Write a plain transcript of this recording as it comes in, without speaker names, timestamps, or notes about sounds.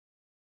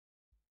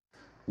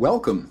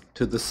Welcome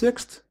to the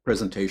sixth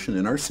presentation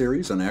in our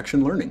series on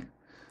Action Learning.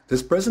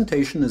 This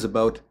presentation is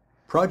about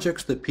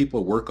projects that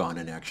people work on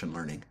in Action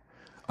Learning.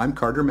 I'm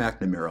Carter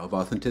McNamara of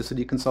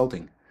Authenticity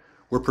Consulting.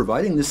 We're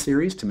providing this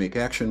series to make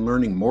Action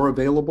Learning more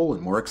available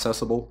and more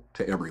accessible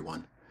to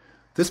everyone.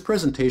 This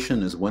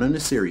presentation is one in a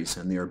series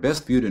and they are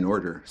best viewed in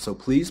order, so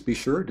please be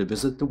sure to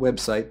visit the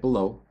website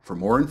below for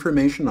more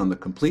information on the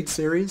complete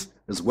series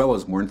as well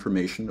as more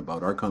information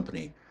about our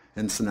company.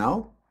 And so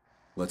now,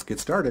 let's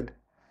get started.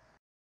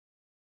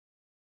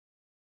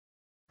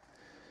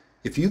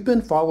 If you've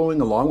been following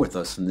along with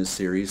us in this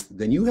series,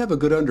 then you have a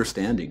good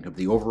understanding of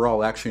the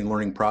overall Action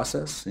Learning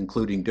process,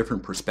 including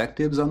different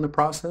perspectives on the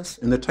process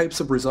and the types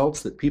of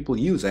results that people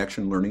use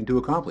Action Learning to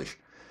accomplish.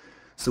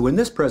 So in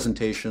this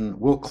presentation,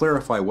 we'll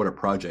clarify what a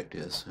project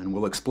is, and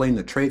we'll explain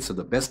the traits of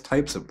the best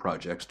types of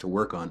projects to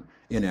work on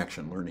in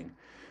Action Learning.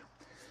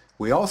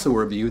 We also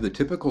review the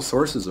typical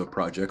sources of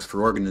projects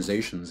for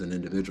organizations and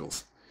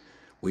individuals.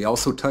 We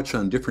also touch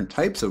on different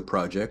types of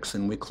projects,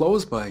 and we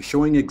close by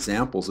showing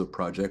examples of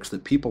projects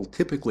that people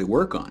typically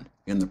work on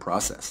in the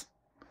process.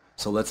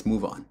 So let's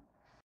move on.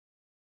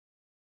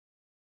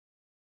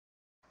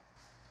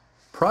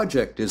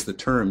 Project is the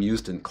term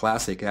used in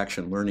classic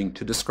Action Learning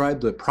to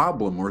describe the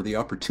problem or the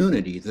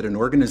opportunity that an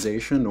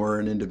organization or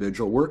an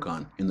individual work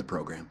on in the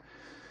program.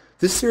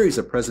 This series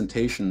of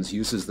presentations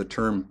uses the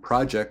term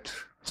project,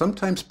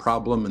 sometimes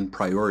problem and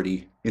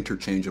priority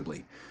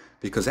interchangeably,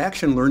 because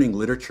Action Learning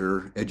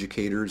literature,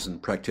 educators,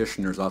 and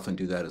practitioners often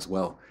do that as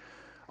well.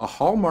 A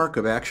hallmark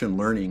of Action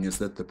Learning is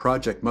that the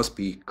project must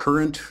be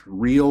current,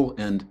 real,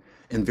 and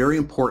very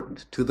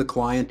important to the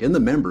client and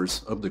the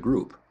members of the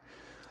group.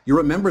 You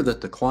remember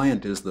that the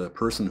client is the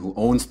person who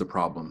owns the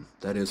problem,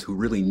 that is, who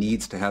really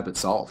needs to have it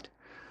solved.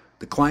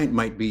 The client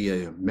might be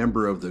a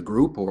member of the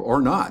group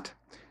or not.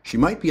 She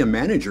might be a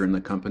manager in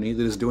the company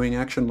that is doing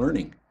Action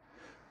Learning.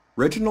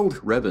 Reginald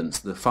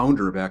Revins, the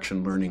founder of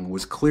Action Learning,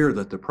 was clear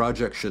that the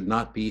project should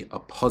not be a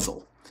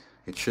puzzle.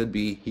 It should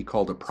be, he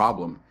called, a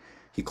problem.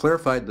 He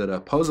clarified that a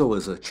puzzle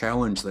is a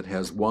challenge that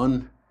has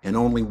one and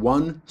only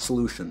one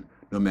solution,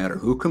 no matter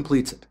who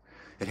completes it.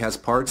 It has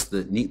parts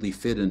that neatly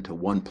fit into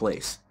one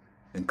place.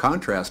 In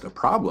contrast, a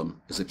problem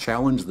is a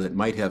challenge that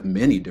might have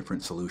many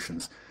different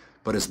solutions,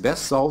 but is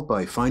best solved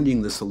by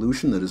finding the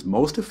solution that is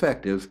most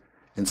effective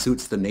and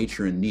suits the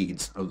nature and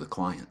needs of the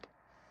client.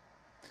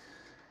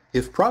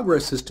 If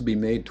progress is to be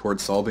made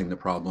towards solving the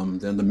problem,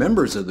 then the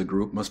members of the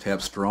group must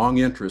have strong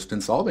interest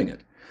in solving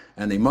it,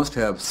 and they must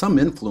have some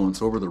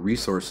influence over the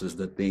resources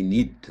that they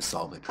need to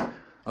solve it.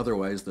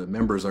 Otherwise, the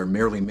members are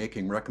merely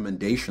making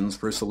recommendations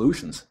for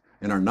solutions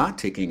and are not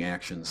taking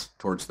actions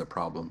towards the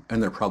problem,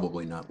 and they're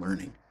probably not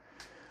learning.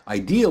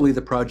 Ideally,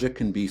 the project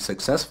can be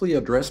successfully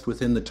addressed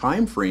within the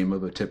time frame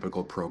of a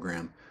typical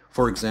program,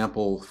 for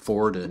example,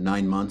 4 to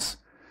 9 months.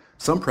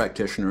 Some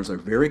practitioners are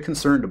very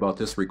concerned about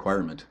this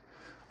requirement.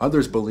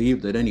 Others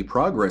believe that any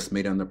progress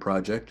made on the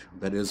project,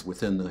 that is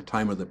within the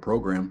time of the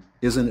program,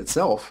 is in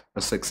itself a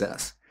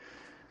success.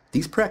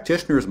 These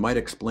practitioners might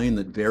explain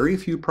that very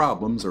few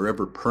problems are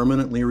ever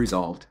permanently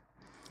resolved.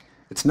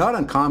 It's not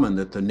uncommon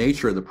that the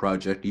nature of the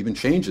project even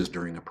changes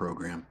during a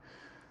program.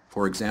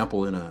 For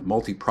example, in a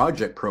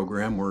multi-project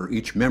program where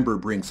each member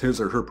brings his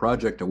or her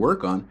project to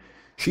work on,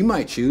 she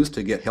might choose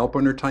to get help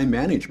on her time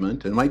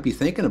management and might be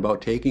thinking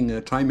about taking a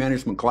time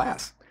management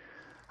class.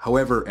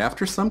 However,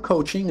 after some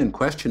coaching and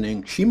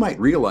questioning, she might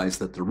realize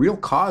that the real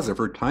cause of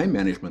her time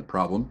management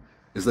problem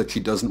is that she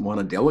doesn't want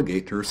to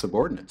delegate to her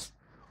subordinates,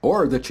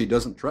 or that she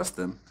doesn't trust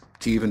them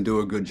to even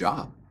do a good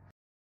job.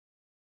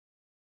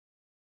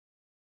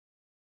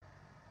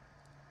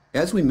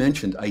 As we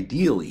mentioned,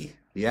 ideally,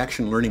 the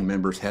Action Learning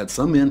members had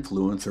some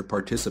influence or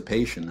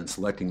participation in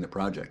selecting the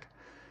project.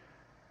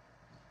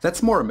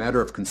 That's more a matter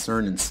of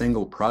concern in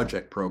single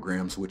project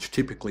programs, which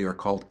typically are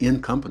called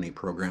in-company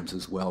programs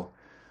as well.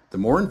 The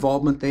more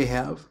involvement they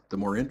have, the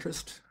more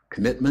interest,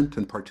 commitment,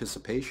 and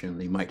participation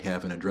they might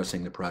have in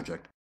addressing the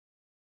project.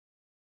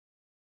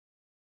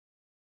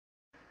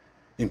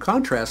 In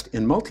contrast,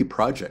 in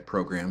multi-project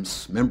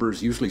programs,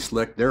 members usually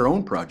select their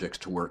own projects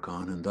to work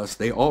on, and thus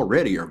they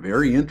already are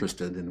very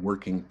interested in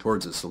working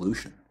towards a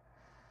solution.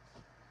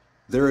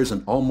 There is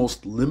an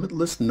almost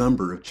limitless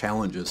number of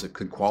challenges that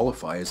could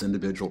qualify as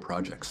individual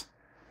projects,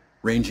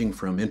 ranging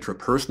from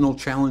intrapersonal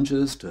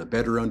challenges to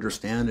better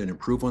understand and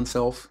improve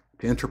oneself,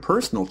 to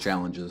interpersonal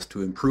challenges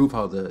to improve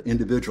how the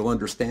individual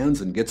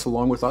understands and gets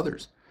along with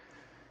others.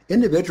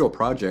 Individual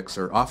projects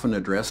are often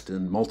addressed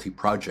in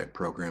multi-project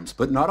programs,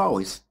 but not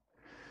always.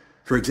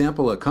 For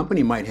example, a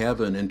company might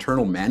have an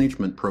internal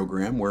management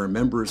program where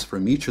members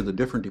from each of the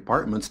different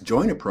departments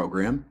join a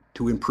program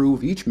to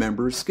improve each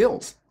member's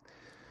skills.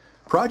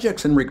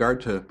 Projects in regard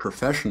to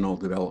professional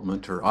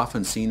development are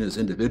often seen as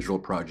individual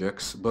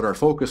projects, but are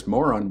focused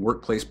more on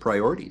workplace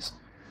priorities.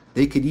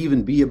 They could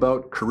even be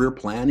about career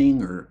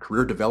planning or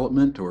career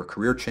development or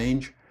career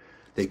change.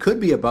 They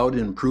could be about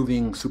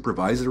improving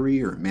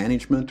supervisory or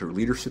management or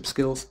leadership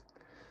skills.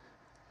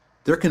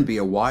 There can be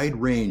a wide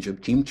range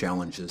of team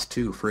challenges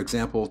too, for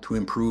example, to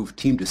improve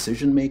team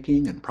decision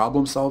making and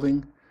problem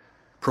solving,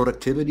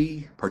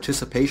 productivity,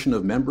 participation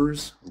of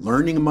members,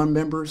 learning among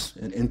members,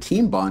 and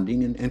team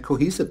bonding and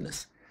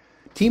cohesiveness.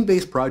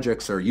 Team-based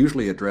projects are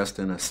usually addressed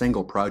in a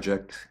single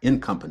project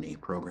in-company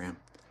program.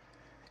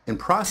 In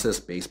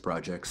process-based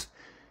projects,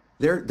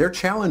 they're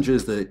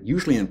challenges that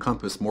usually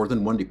encompass more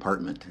than one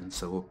department, and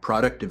so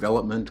product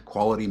development,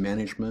 quality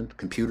management,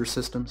 computer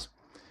systems.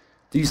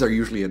 These are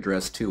usually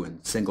addressed too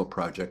in single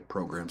project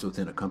programs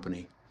within a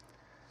company.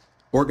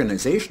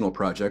 Organizational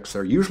projects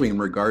are usually in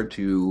regard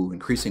to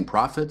increasing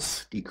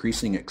profits,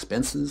 decreasing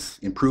expenses,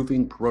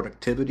 improving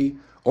productivity,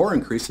 or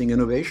increasing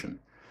innovation.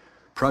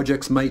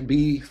 Projects might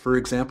be, for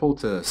example,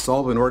 to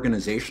solve an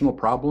organizational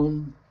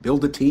problem,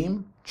 build a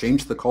team,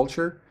 change the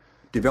culture,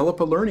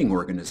 develop a learning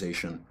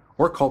organization,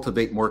 or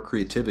cultivate more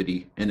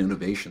creativity and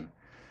innovation.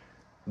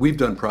 We've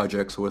done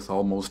projects with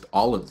almost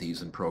all of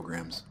these in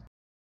programs.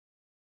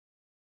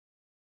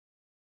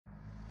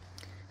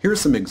 Here are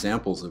some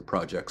examples of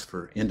projects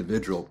for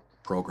individual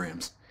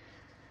programs.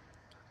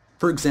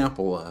 For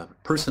example, a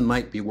person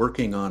might be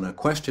working on a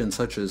question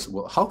such as,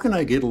 well, how can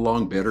I get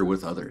along better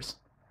with others?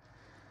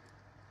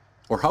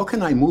 Or how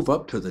can I move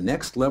up to the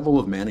next level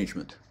of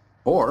management?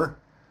 Or,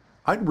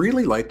 I'd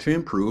really like to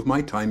improve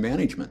my time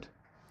management.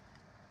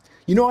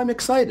 You know, I'm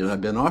excited.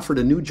 I've been offered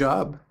a new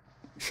job.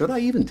 Should I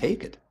even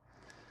take it?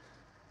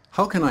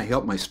 How can I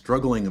help my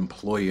struggling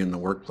employee in the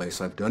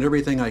workplace? I've done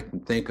everything I can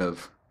think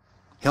of.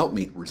 Help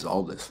me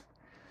resolve this.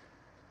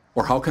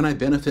 Or how can I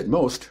benefit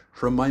most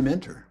from my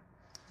mentor?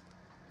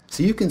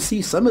 So you can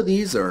see some of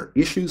these are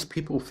issues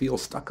people feel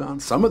stuck on.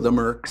 Some of them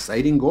are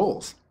exciting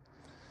goals.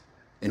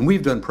 And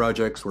we've done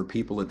projects where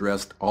people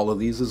addressed all of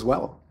these as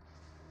well.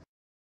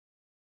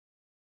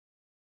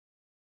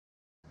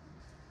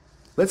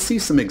 Let's see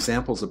some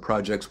examples of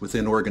projects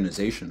within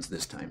organizations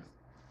this time.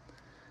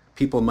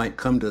 People might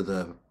come to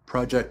the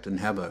project and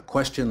have a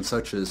question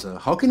such as,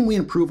 how can we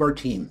improve our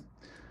team?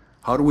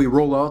 How do we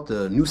roll out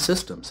the new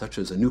system, such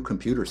as a new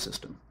computer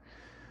system?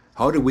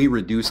 How do we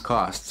reduce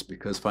costs?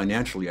 Because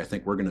financially, I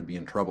think we're going to be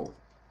in trouble.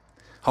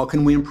 How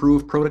can we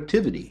improve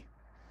productivity?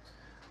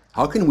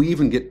 How can we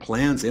even get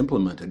plans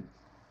implemented?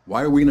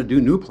 Why are we going to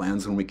do new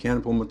plans when we can't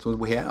implement what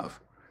we have?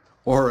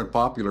 Or a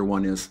popular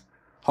one is,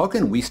 how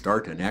can we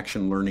start an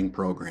action learning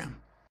program?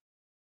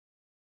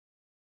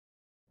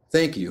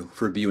 Thank you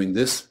for viewing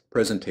this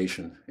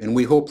presentation, and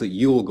we hope that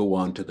you will go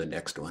on to the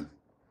next one.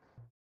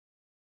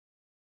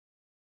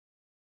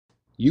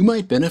 You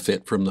might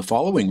benefit from the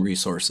following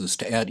resources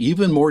to add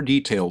even more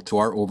detail to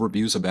our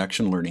overviews of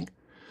action learning.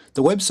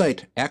 The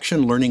website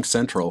Action Learning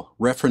Central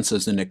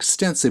references an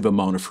extensive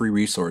amount of free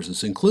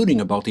resources,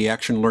 including about the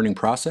action learning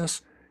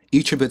process,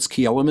 each of its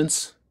key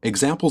elements,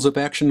 examples of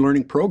action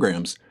learning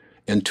programs,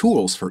 and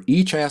tools for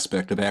each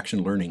aspect of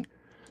action learning.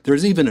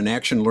 There's even an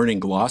action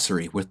learning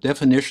glossary with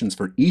definitions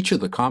for each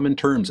of the common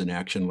terms in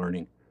action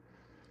learning.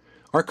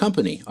 Our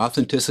company,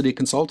 Authenticity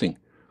Consulting,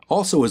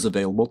 also is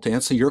available to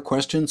answer your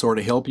questions or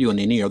to help you in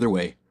any other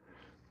way.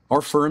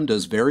 Our firm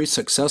does very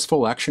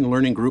successful action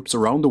learning groups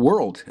around the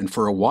world and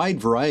for a wide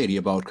variety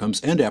of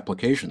outcomes and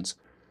applications.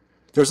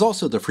 There's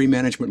also the free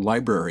management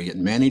library at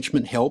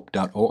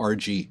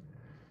managementhelp.org.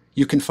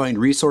 You can find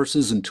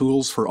resources and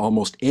tools for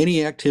almost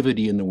any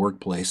activity in the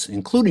workplace,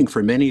 including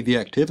for many of the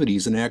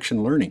activities in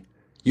action learning.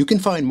 You can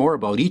find more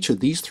about each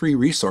of these three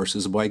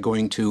resources by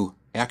going to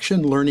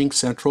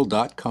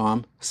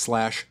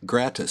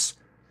actionlearningcentral.com/gratis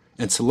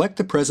and select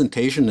the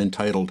presentation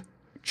entitled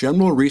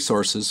General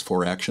Resources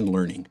for Action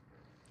Learning.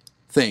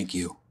 Thank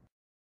you.